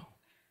sit down.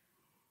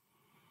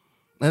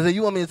 I said,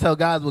 you want me to tell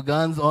guys with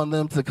guns on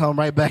them to come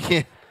right back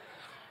in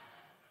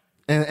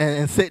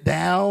and sit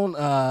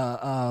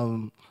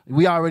down?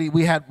 We already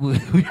had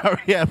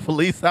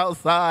police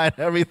outside,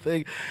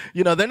 everything.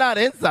 They're not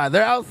inside.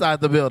 They're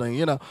outside the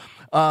building,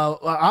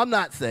 I'm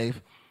not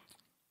safe.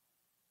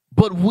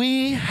 But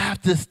we have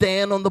to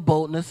stand on the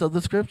boldness of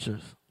the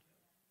scriptures,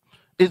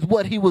 is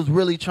what he was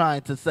really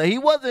trying to say. He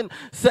wasn't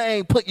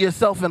saying put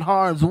yourself in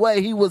harm's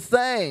way. He was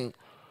saying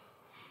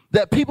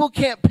that people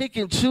can't pick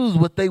and choose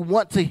what they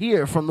want to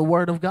hear from the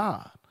word of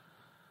God.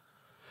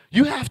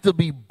 You have to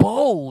be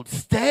bold,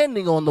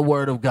 standing on the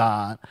word of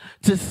God,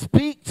 to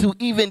speak to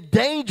even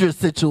dangerous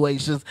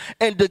situations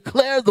and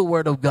declare the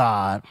word of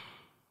God,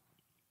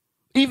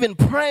 even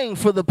praying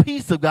for the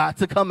peace of God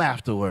to come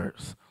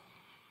afterwards.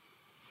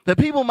 That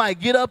people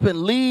might get up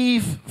and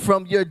leave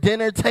from your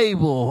dinner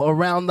table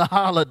around the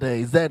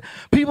holidays. That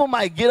people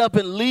might get up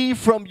and leave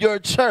from your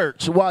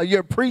church while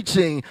you're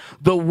preaching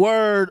the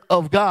word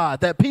of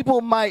God. That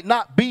people might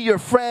not be your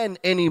friend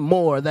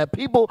anymore. That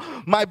people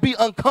might be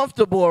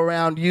uncomfortable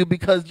around you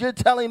because you're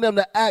telling them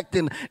to act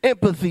in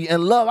empathy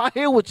and love. I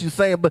hear what you're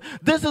saying, but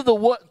this is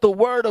what the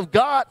word of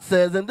God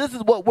says, and this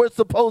is what we're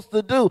supposed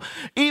to do.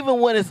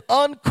 Even when it's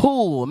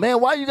uncool. Man,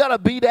 why you got to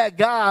be that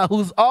guy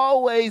who's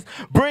always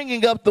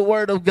bringing up the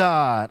word of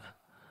God?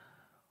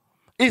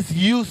 It's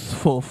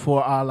useful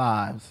for our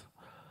lives.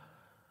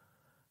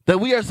 That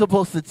we are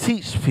supposed to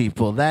teach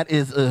people. That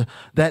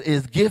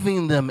is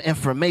giving them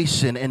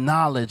information and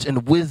knowledge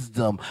and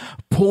wisdom,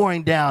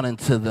 pouring down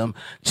into them,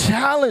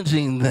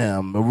 challenging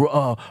them,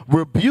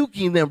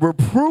 rebuking them,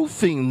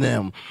 reproofing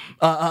them,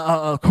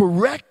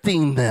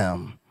 correcting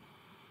them.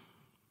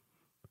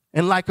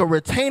 And like a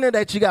retainer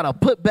that you got to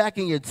put back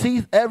in your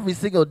teeth every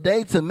single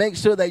day to make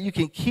sure that you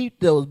can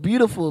keep those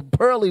beautiful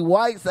pearly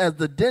whites as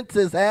the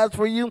dentist has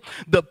for you.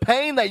 The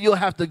pain that you'll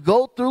have to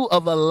go through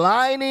of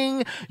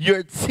aligning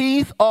your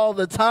teeth all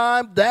the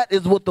time, that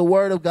is what the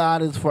word of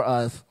God is for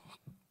us.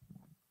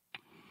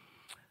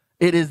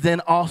 It is then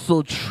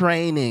also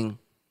training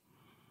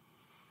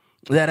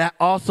that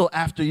also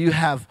after you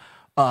have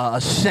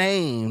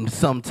ashamed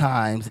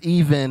sometimes,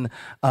 even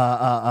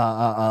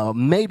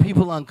made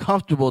people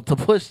uncomfortable to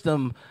push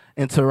them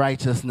into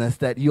righteousness,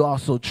 that you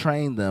also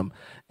train them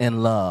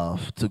in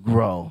love to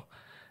grow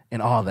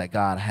in all that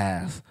God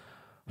has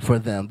for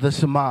them. The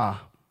Shema,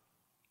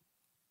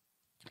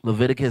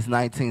 Leviticus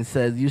 19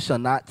 says, you shall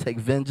not take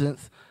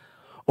vengeance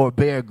or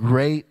bear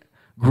great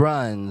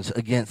grudge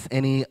against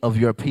any of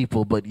your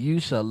people, but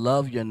you shall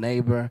love your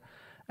neighbor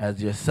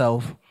as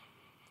yourself.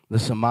 The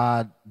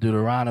Shema,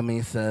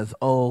 Deuteronomy says,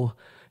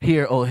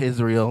 hear, O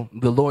Israel,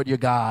 the Lord your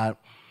God,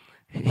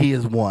 he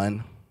is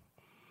one.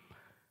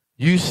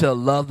 You shall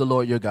love the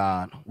Lord your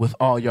God with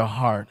all your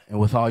heart and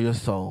with all your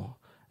soul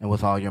and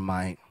with all your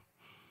might.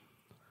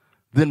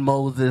 Then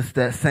Moses,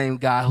 that same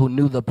guy who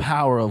knew the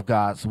power of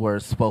God's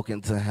word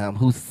spoken to him,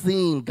 who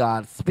seen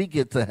God speak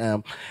it to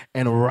him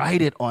and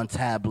write it on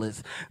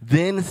tablets,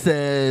 then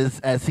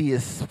says, as he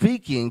is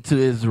speaking to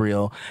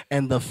Israel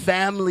and the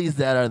families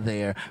that are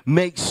there,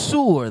 make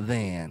sure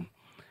then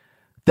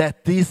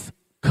that these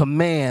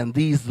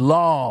these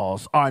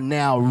laws are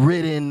now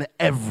written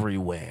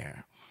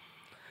everywhere,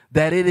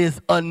 that it is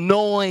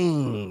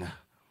annoying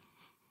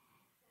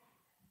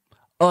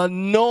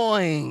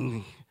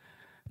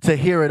to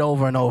hear it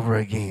over and over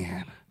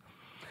again.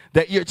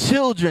 That your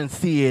children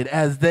see it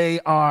as they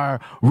are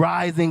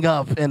rising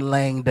up and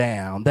laying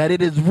down. That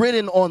it is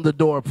written on the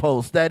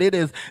doorpost. That it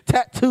is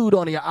tattooed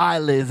on your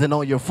eyelids and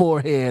on your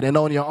forehead and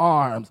on your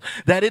arms.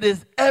 That it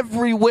is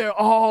everywhere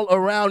all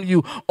around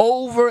you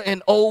over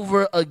and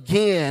over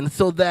again,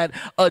 so that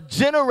a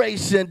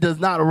generation does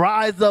not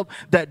rise up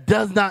that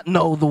does not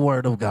know the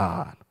word of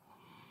God.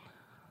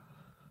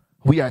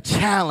 We are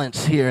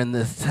challenged here in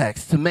this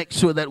text to make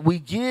sure that we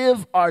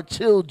give our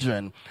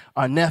children,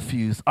 our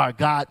nephews, our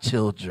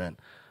godchildren,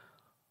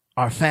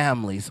 our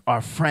families,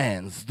 our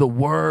friends, the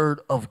word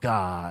of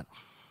God.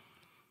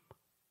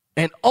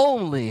 And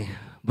only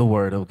the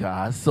word of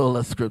God,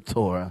 sola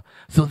scriptura,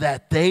 so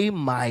that they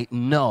might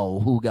know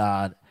who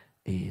God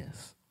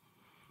is.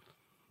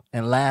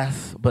 And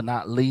last but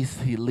not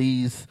least, he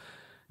leaves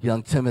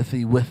young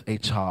Timothy with a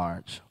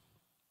charge.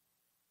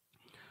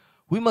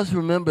 We must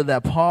remember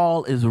that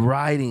Paul is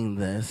writing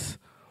this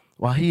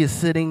while he is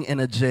sitting in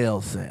a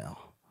jail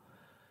cell.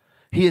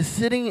 He is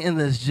sitting in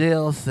this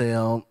jail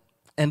cell,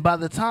 and by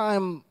the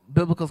time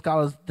biblical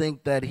scholars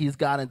think that he's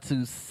gotten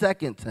to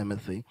 2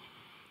 Timothy,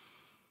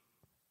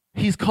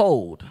 he's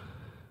cold,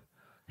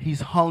 he's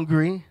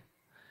hungry,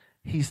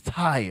 he's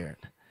tired,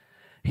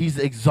 he's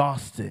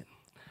exhausted.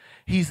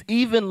 He's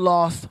even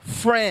lost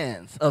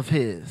friends of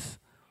his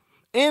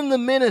in the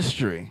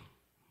ministry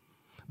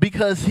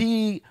because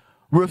he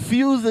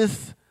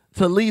refuses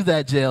to leave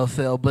that jail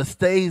cell but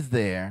stays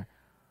there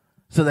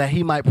so that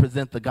he might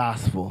present the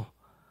gospel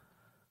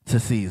to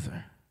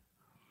Caesar.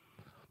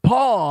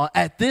 Paul,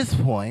 at this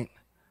point,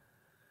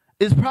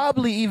 is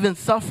probably even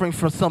suffering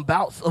from some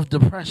bouts of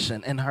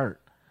depression and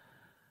hurt.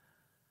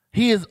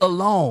 He is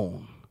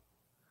alone.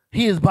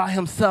 He is by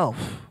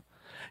himself.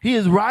 He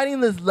is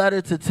writing this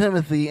letter to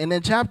Timothy, and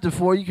in chapter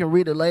 4, you can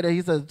read it later,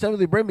 he says,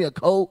 Timothy, bring me a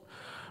coat,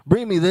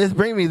 bring me this,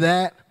 bring me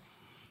that,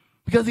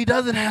 because he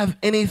doesn't have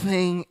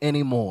anything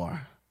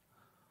anymore.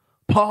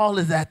 Paul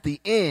is at the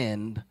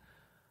end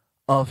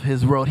of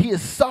his road. He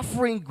is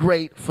suffering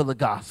great for the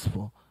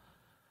gospel.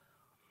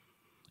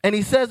 And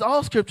he says,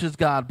 all scripture is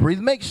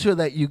God-breathed. Make sure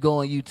that you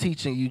go and you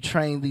teach and you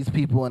train these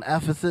people in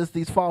Ephesus,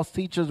 these false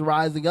teachers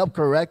rising up,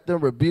 correct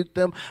them, rebuke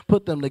them,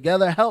 put them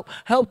together,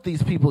 help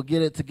these people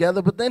get it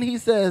together. But then he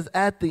says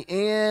at the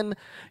end,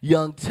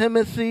 young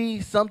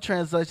Timothy, some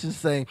translations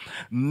say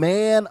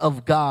man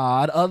of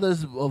God,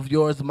 others of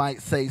yours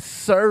might say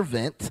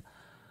servant.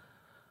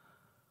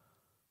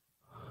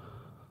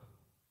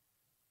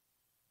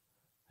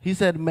 He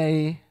said,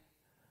 may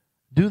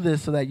do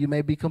this so that you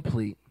may be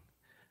complete,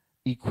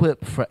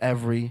 equipped for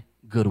every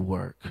good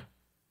work.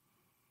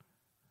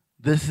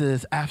 This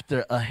is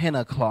after a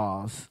hina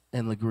clause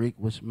in the Greek,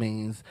 which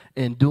means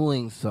in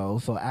doing so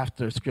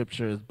after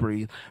scripture is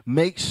breathed,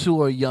 make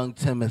sure, young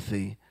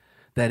Timothy,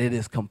 that it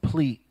is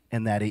complete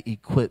and that it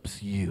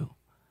equips you.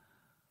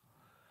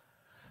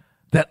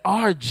 That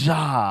our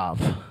job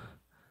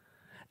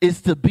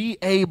is to be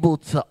able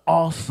to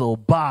also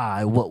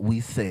buy what we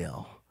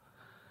sell.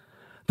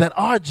 That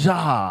our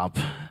job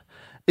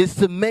is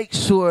to make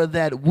sure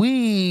that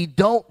we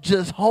don't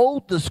just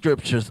hold the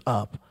scriptures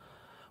up,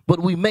 but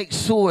we make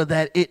sure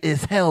that it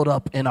is held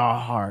up in our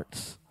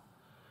hearts.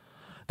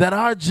 That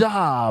our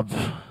job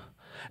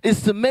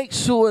is to make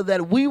sure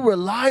that we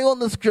rely on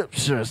the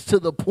scriptures to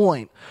the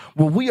point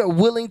where we are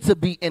willing to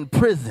be in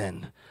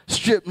prison,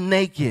 stripped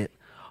naked,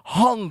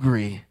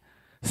 hungry,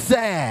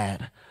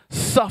 sad,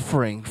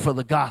 suffering for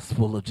the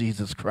gospel of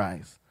Jesus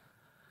Christ.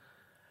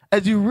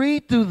 As you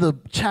read through the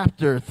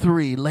chapter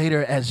 3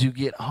 later as you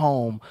get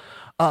home,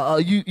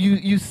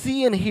 you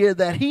see and hear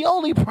that he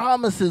only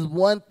promises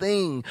one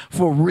thing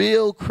for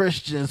real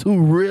Christians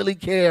who really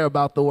care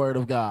about the word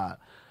of God.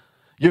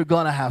 You're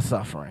going to have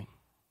suffering.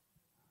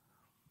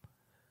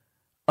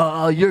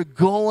 You're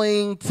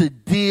going to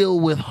deal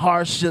with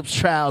hardships,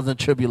 trials, and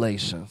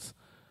tribulations.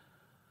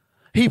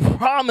 He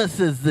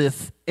promises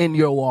this in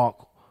your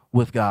walk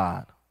with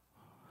God.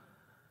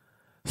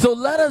 So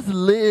let us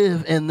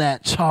live in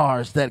that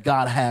charge that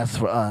God has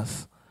for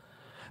us.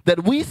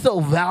 That we so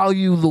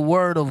value the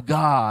word of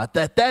God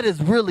that is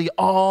really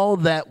all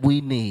that we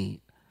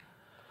need.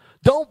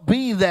 Don't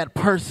be that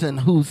person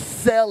who's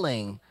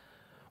selling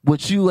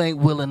what you ain't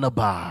willing to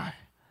buy.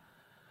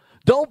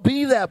 Don't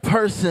be that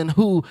person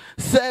who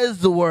says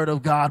the word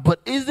of God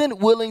but isn't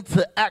willing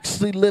to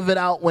actually live it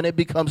out when it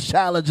becomes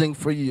challenging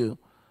for you.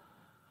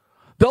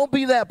 Don't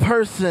be that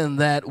person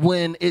that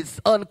when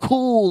it's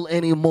uncool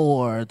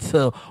anymore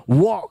to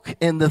walk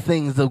in the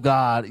things of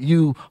God,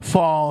 you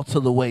fall to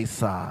the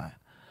wayside.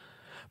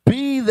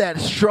 Be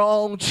that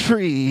strong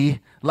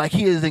tree like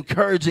he is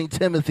encouraging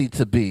Timothy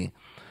to be.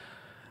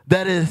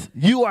 That is,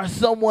 you are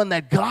someone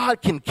that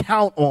God can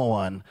count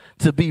on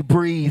to be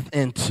breathed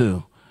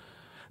into.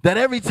 That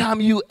every time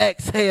you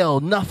exhale,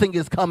 nothing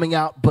is coming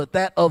out but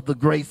that of the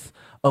grace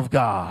of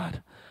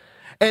God.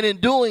 And in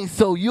doing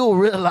so, you'll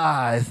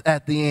realize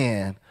at the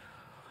end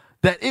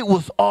that it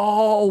was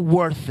all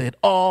worth it,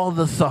 all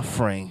the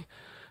suffering,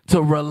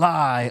 to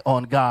rely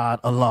on God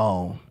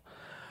alone.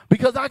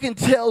 Because I can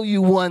tell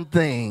you one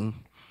thing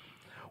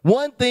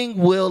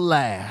will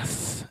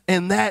last,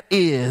 and that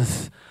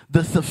is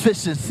the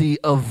sufficiency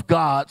of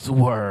God's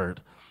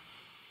word.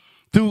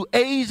 Through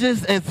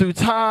ages and through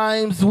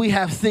times, we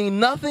have seen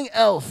nothing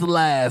else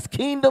last.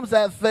 Kingdoms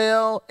have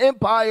fell,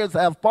 empires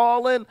have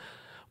fallen,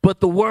 but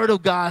the word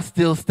of God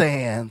still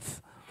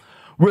stands.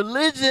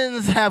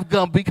 Religions have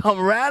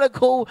become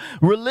radical.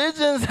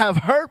 Religions have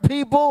hurt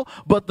people,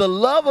 but the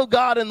love of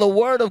God and the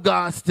word of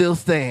God still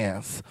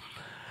stands.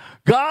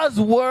 God's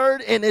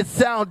word and its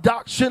sound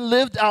doctrine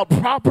lived out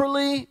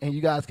properly, and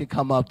you guys can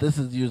come up. This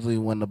is usually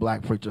when the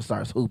black preacher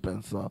starts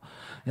hooping, so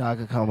y'all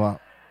can come up.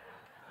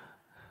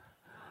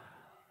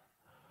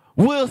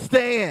 Will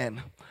stand.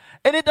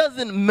 And it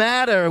doesn't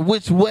matter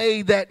which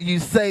way that you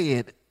say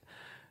it.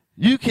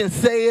 You can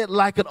say it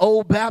like an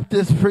old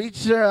Baptist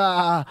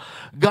preacher,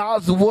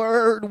 God's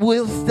word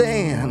will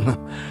stand.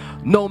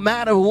 No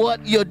matter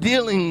what you're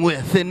dealing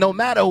with and no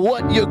matter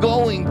what you're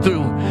going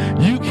through,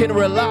 you can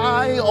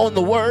rely on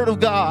the word of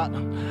God.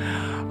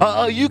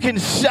 You can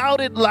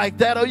shout it like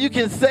that, or you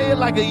can say it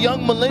like a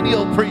young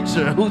millennial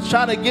preacher who's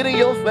trying to get in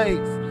your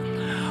face.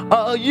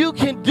 You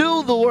can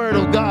do the word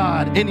of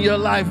God in your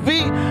life.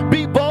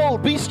 Be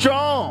bold, be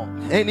strong.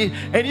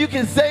 And you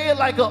can say it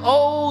like an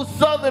old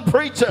southern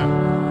preacher,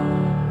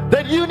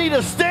 that you need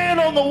to stand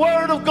on the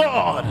word of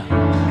God.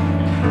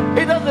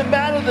 It doesn't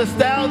matter the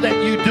style that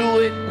you do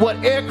it,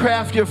 what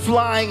aircraft you're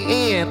flying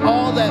in.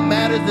 All that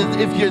matters is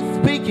if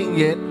you're speaking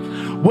it,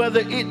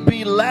 whether it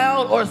be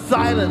loud or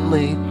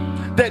silently,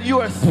 that you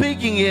are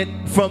speaking it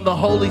from the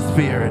Holy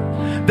Spirit,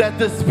 that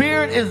the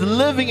Spirit is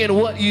living in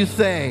what you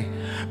say.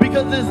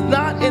 Because it's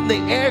not in the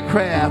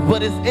aircraft,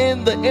 but it's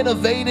in the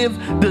innovative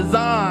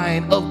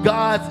design of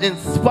God's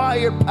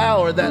inspired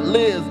power that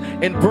lives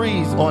and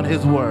breathes on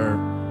his word.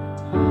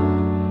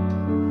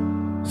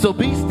 So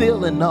be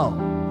still and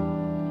know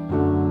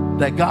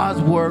that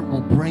God's word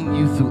will bring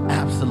you through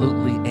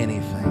absolutely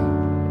anything.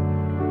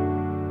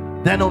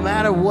 That no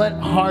matter what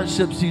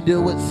hardships you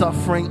deal with,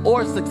 suffering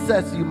or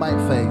success you might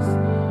face,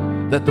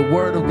 that the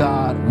word of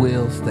God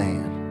will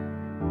stand.